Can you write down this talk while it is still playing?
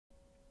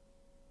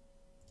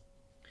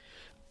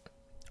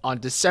On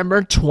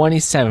December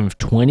 27th,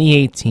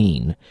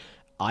 2018,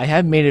 I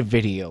have made a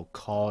video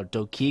called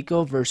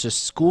Dokego versus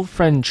School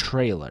Friend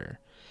Trailer.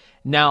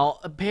 Now,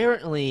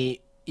 apparently,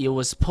 it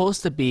was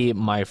supposed to be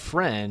my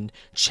friend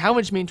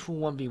challenged me to a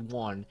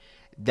 1v1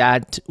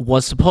 that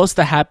was supposed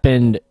to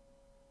happen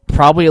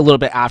probably a little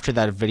bit after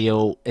that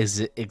video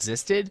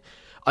existed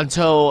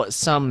until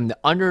some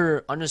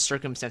under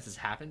circumstances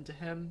happened to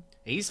him.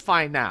 He's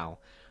fine now,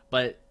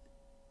 but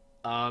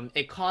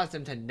it caused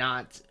him to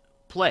not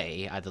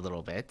play at a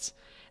little bit,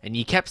 and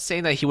he kept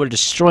saying that he would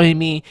destroy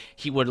me.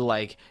 He would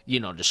like,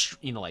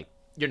 like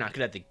you're not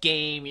good at the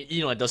game,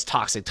 like those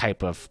toxic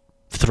type of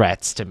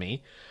threats to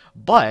me.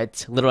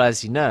 But little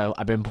as you know,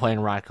 I've been playing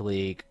Rocket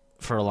League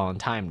for a long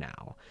time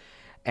now,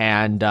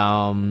 and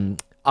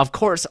of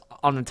course,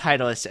 on the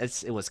title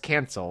it was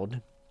canceled,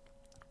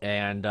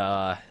 and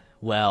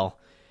well,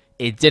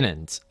 it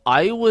didn't.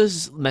 I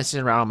was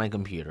messing around on my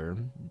computer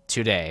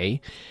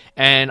today,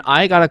 and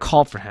I got a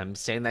call from him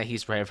saying that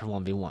he's ready for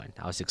 1v1.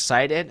 I was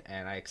excited,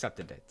 and I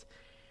accepted it.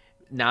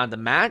 Now, the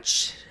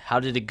match,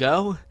 how did it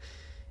go?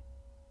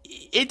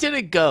 It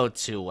didn't go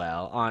too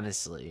well,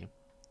 honestly.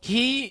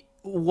 He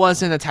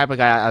wasn't the type of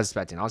guy I was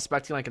expecting. I was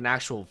expecting like an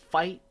actual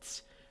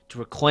fight to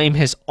reclaim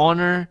his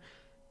honor.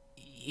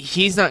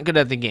 He's not good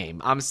at the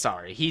game. I'm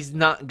sorry. He's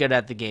not good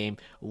at the game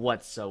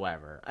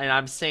whatsoever. And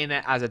I'm saying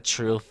that as a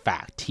true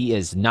fact. He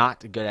is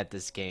not good at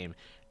this game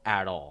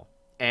at all.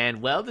 And,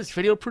 well, this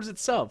video proves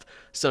itself.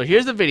 So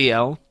here's a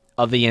video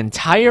of the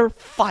entire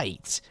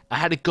fight I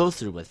had to go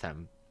through with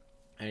him.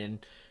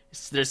 And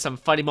there's some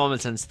funny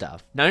moments and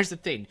stuff. Now, here's the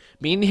thing.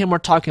 Me and him were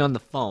talking on the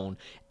phone,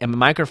 and my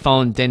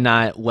microphone did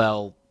not,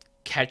 well,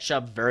 catch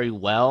up very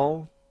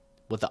well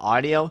with the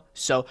audio,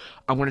 so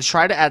I'm going to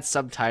try to add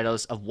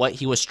subtitles of what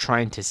he was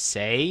trying to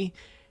say,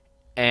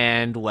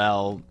 and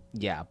well,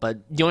 yeah, but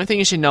the only thing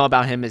you should know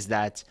about him is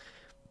that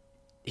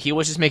he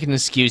was just making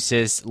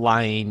excuses,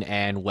 lying,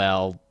 and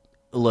well,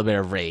 a little bit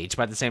of rage,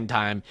 but at the same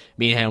time,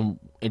 me and him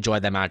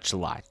enjoyed that match a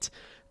lot.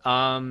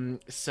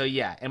 So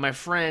yeah, and my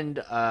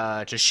friend,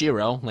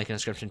 Toshiro, link in the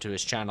description to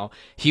his channel,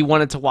 he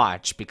wanted to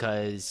watch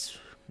because,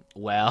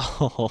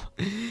 well,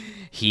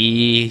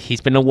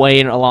 he's been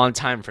away a long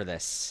time for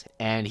this,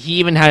 and he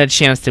even had a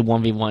chance to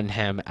 1v1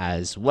 him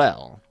as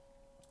well.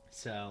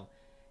 So,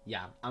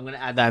 yeah, I'm gonna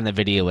add that in the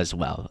video as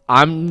well.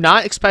 I'm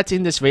not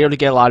expecting this video to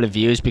get a lot of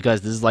views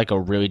because this is like a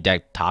really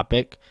dead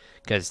topic,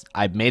 because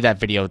I made that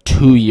video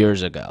 2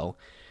 years ago.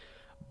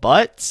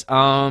 But,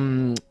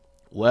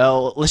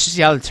 well, let's just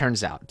see how it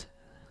turns out.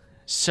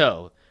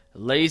 So,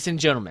 ladies and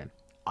gentlemen,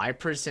 I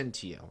present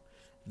to you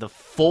the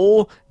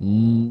full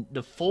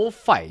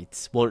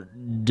fight. Well,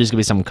 there's gonna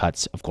be some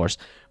cuts, of course,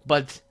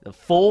 but the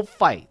full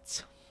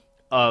fight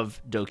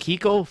of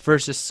Dokego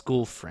versus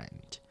School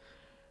Friend.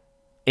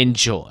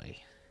 Enjoy.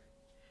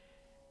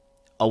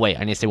 Oh wait,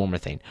 I need to say one more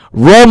thing.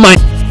 Roll my.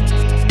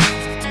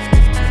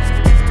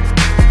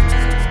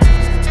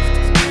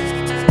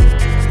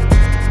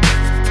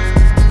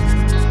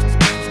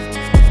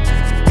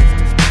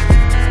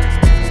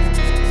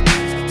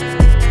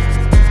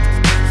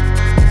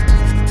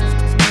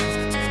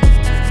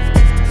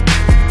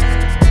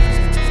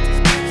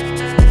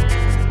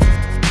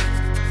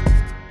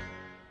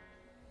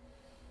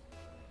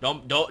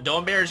 Don't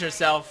embarrass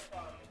yourself.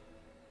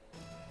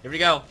 Here we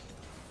go.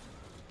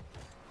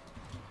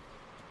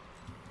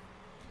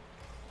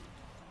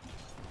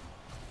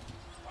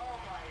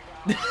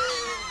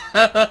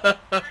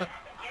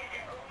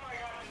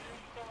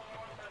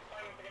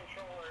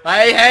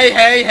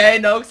 Hey,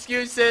 no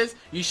excuses.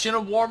 You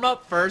shouldn't warm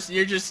up first.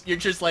 You're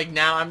just like,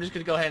 now I'm just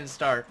gonna go ahead and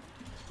start.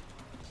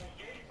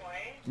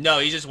 No,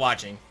 he's just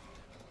watching.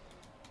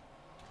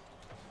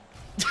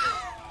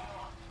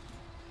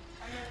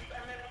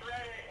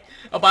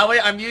 Oh, by the way,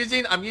 I'm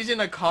using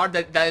a card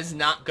that is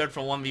not good for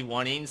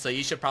 1v1ing, so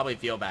you should probably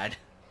feel bad.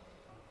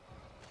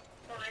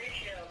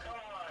 Horatio, come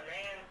on,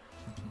 man.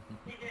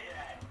 You did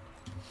that.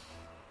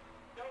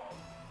 No,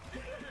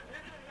 this is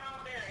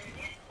not fair. If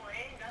he's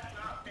playing, that's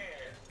not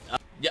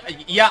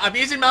fair. Yeah, I'm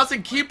using mouse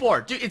and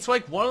keyboard, dude. It's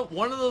like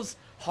one of those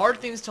hard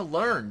things to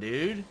learn,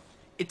 dude.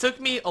 It took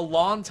me a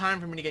long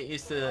time for me to get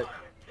used to. Don't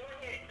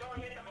hit the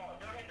ball.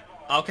 Don't hit the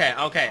ball. Okay.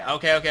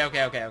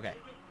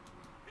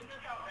 This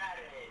is how bad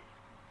it is.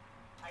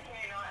 I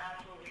cannot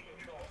absolutely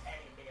control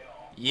anything at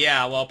all.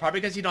 Yeah, well, probably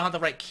because you don't have the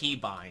right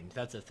keybind.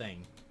 That's the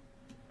thing.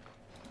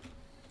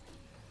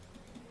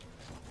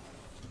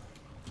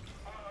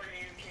 Oh,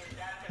 you kid,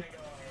 that's gonna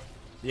go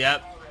in.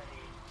 Yep. Already.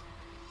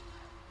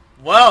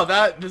 Well,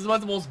 this was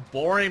the most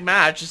boring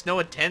match. Just no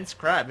intense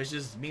crap. It's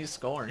just me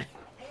scoring.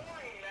 Boring,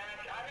 man.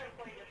 I've been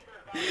playing this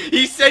for about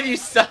He said you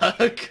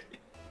suck.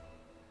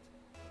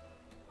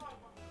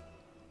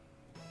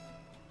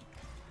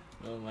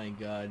 Oh my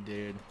god,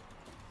 dude.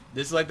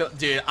 This is like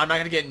dude, I'm not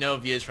gonna get no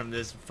views from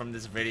this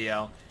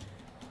video.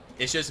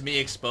 It's just me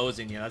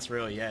exposing you. That's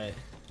really it.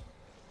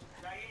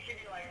 Now you should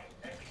be like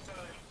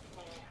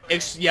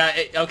exposed.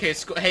 Okay.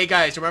 Hey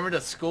guys, remember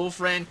the School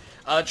Friend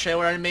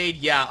trailer I made?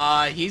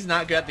 Yeah. He's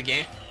not good at the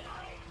game.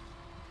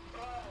 Oh,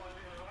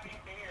 this is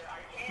right there. I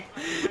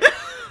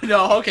can't.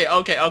 No, okay.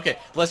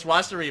 Let's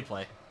watch the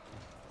replay.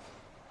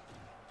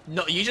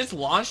 No, you just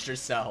launched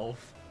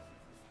yourself.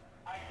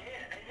 I did.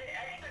 Is it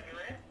extra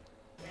drift?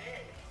 It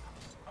is.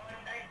 Oh,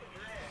 it's extra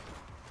drift.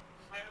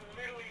 I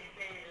literally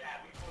saved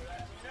that before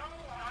that. No,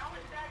 how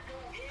did that go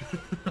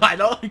in? I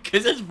know,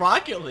 because it's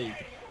Rocket League.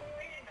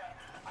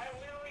 I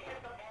literally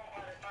hit the ball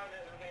by the time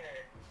it was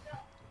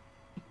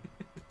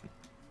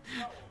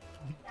in.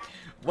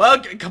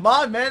 Well, come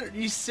on, man.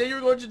 You said you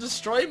were going to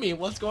destroy me.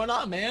 What's going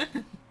on, man?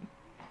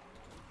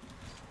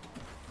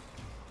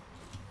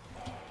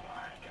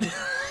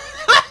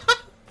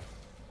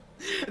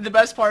 The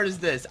best part is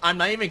this. I'm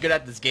not even good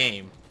at this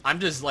game. I'm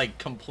just, like,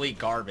 complete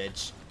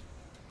garbage.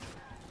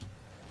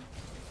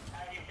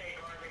 As you say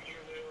garbage, you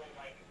literally,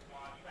 like,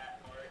 lost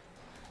that part.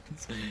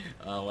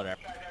 Oh,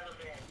 whatever. I've never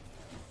been.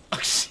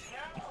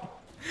 No!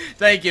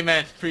 Thank you,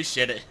 man.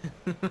 Appreciate it.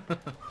 How is the time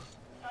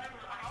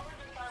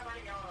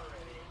running out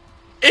already?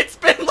 It's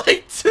been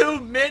like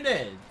 2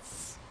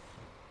 minutes.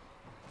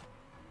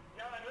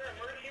 No, is there a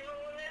mercy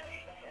roll in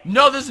it?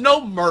 No, there's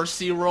no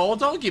mercy roll.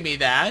 Don't give me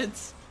that.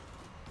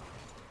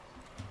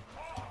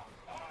 Oh,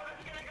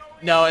 it's gonna go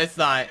in. No, it's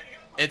not.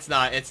 It's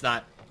not. It's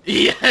not.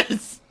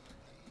 Yes.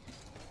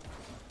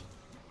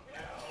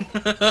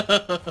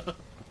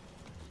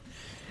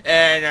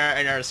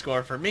 And our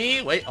score for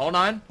me. Wait, hold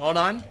on.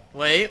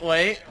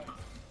 Wait.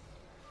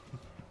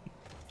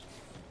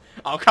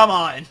 Oh, come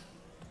on.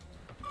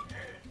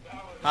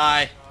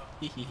 Hi. Oh,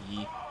 you could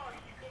have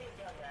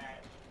done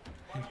that.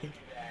 Why would you do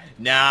that?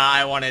 Nah,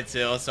 I wanted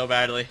to so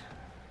badly.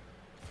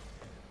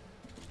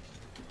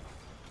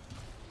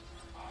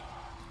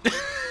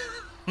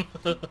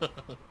 So bad.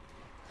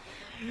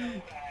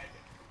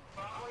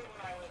 Probably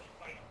when I was,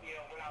 like, you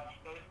know, when I was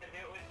supposed to do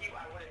it with you,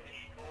 I would have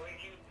destroyed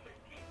you, but to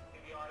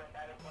be honest,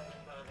 I didn't play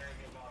this for a very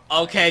good long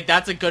time. Okay,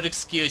 that's a good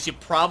excuse. You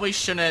probably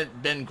shouldn't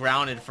have been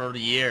grounded for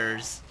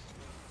years.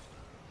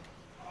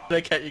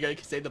 You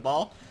gotta save the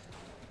ball?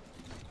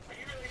 Are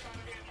you really trying to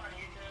do this on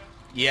YouTube?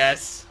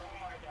 Yes.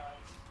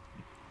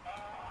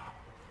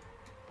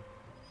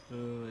 Oh my god. Oh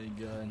my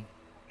god.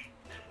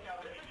 No,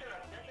 this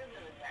isn't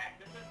an attack.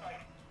 This is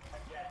like a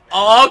death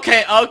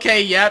match. Oh,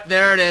 okay, yep,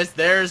 there it is.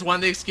 There's one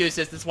of the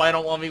excuses. That's why I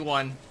don't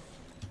 1v1.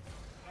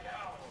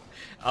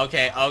 No.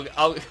 Okay,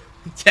 I'll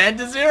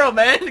 10-0,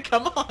 man.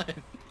 Come on. Tell me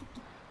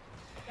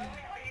how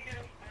you did it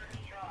first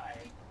try.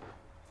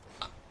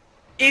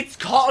 It's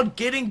called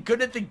getting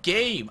good at the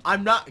game.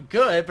 I'm not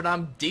good, but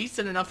I'm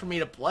decent enough for me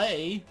to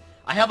play.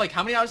 I have like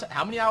how many hours?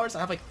 I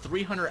have like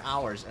 300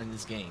 hours in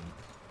this game.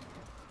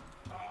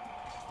 Oh, I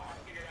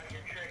figured out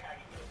your trick how you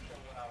do it so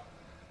well.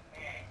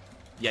 Hey,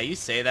 Yeah, you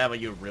say that, but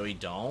you really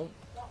don't.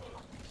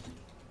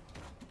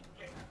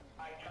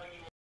 I tell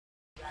you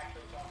what,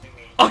 actually bumping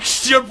me. Oh,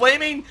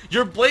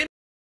 you're blaming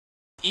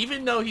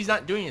even though he's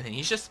not doing anything.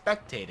 He's just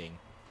spectating.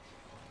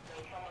 So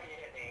somebody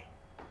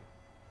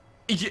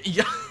hit me.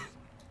 Yeah.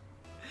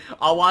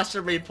 I'll watch the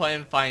replay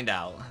and find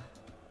out.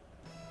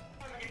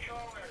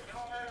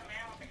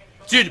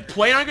 Dude,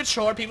 playing on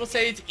controller, people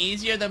say it's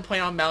easier than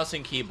playing on mouse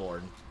and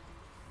keyboard.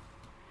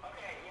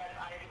 Okay, yes,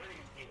 I agree.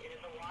 It is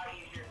a lot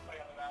easier to play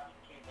on the mouse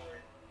and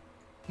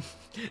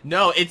keyboard.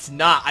 No, it's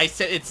not. I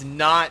said it's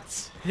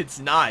not. It's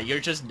not. You're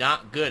just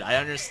not good. I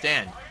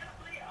understand. I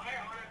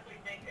honestly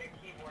think that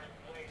keyboard is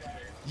way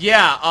better.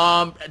 Yeah,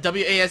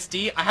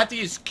 WASD, I have to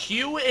use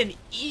Q and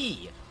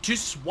E to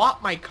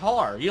swap my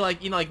car. You know,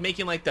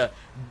 making like the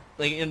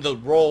in the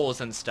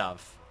rolls and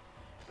stuff.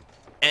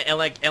 And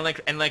like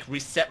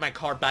reset my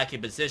car back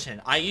in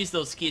position. I use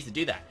those keys to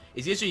do that.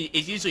 It's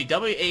usually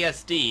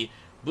WASD,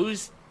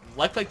 boost,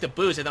 left click to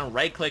boost, and then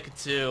right click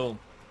to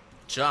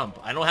jump.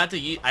 I don't have to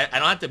use, I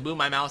don't have to move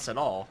my mouse at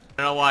all.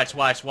 No, watch.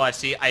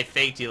 See, I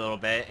faked you a little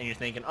bit, and you're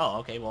thinking,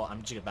 oh, okay, well,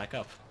 I'm just gonna back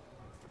up.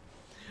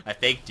 I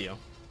faked you. Bro,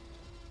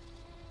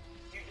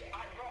 I'm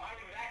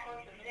that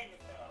close to hitting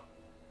it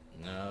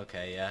though.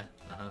 Okay, yeah.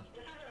 This is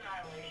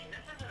annihilation.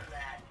 This isn't a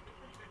match.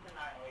 This is just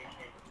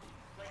annihilation.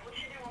 Like, what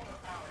you do on the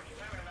power?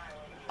 Remember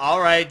annihilation.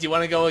 All right, do you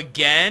want to go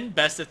again?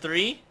 Best of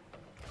 3?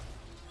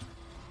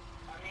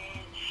 I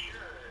mean,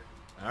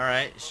 sure. All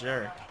right,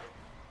 sure.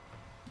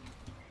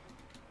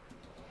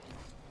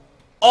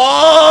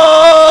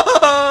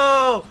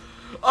 Oh!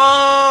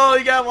 Oh,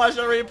 you gotta watch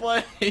the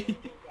replay.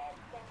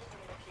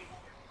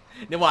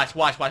 Now watch.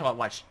 Boop.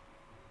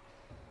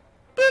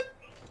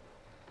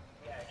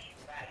 Yes,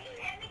 match.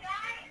 And the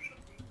guy,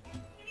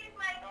 he's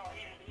like, oh,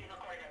 he's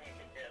recording on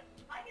YouTube too.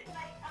 I just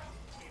like,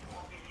 he's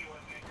on YouTube,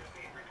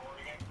 he's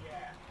recording it.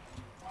 Yeah.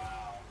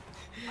 Wow.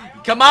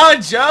 Come on,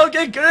 Joe,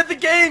 get good at the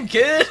game,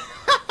 kid.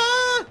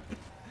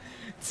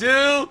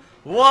 2,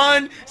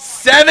 1,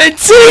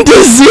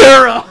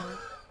 17-0.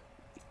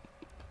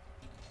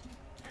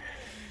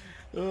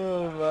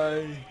 Oh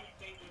my.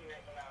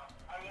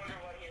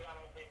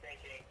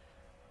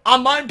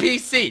 I'm on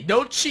PC.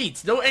 No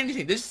cheats. No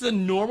anything. This is a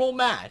normal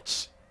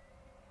match.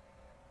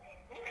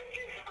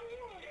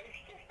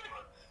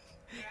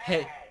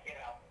 Hey,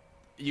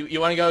 you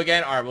want to go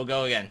again? All right, we'll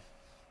go again.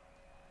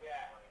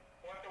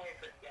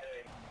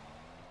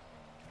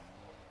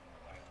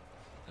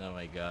 Oh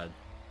my god.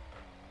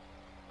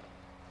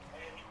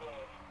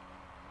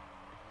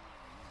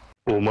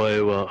 お前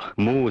は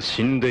もう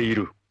死んでい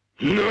る。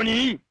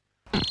何？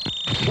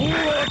もう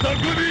は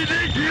匠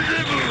でギゼ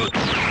ブ。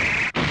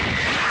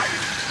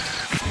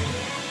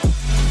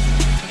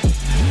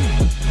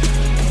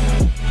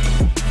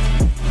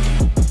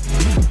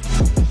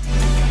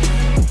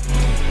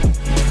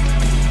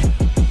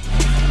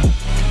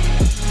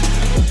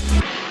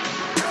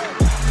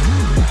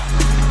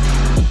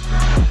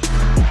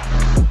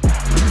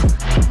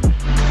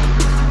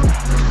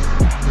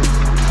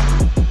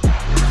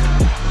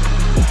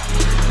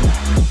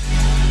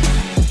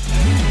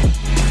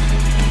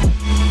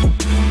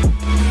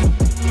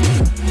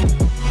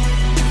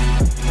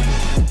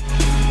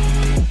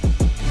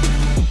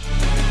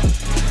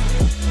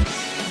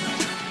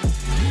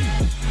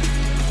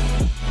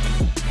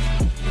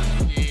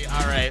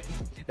Alright.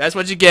 That's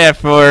what you get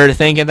for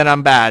thinking that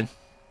I'm bad.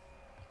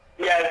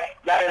 Yes,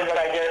 that is what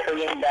I get for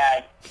being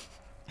bad.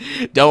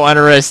 Don't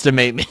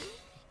underestimate me.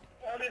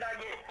 How did I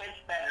get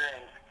pitch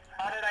veterans?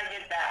 How did I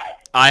get that?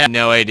 I have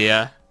no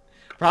idea.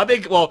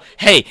 Probably, well,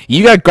 hey,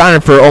 you got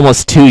grounded for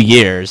almost 2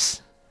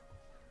 years.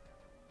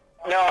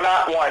 No,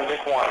 not one,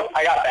 just one.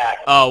 I got back.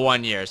 Oh,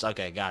 1 year.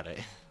 Okay, got it.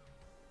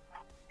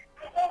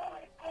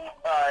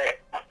 Alright.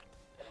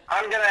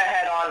 I'm gonna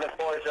head on to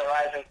Forza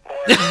Horizon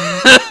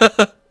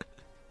 4.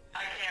 I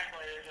can't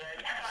play this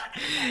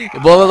right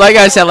now. Well, like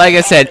I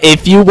said,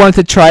 if you want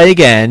to try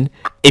again,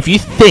 if you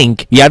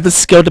think you have the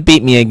skill to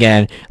beat me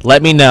again,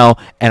 let me know,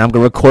 and I'm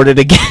gonna record it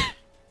again.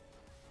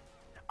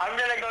 I'm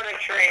gonna go to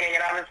training,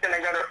 and I'm just gonna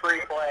go to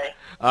free play.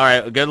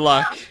 Alright, good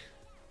luck.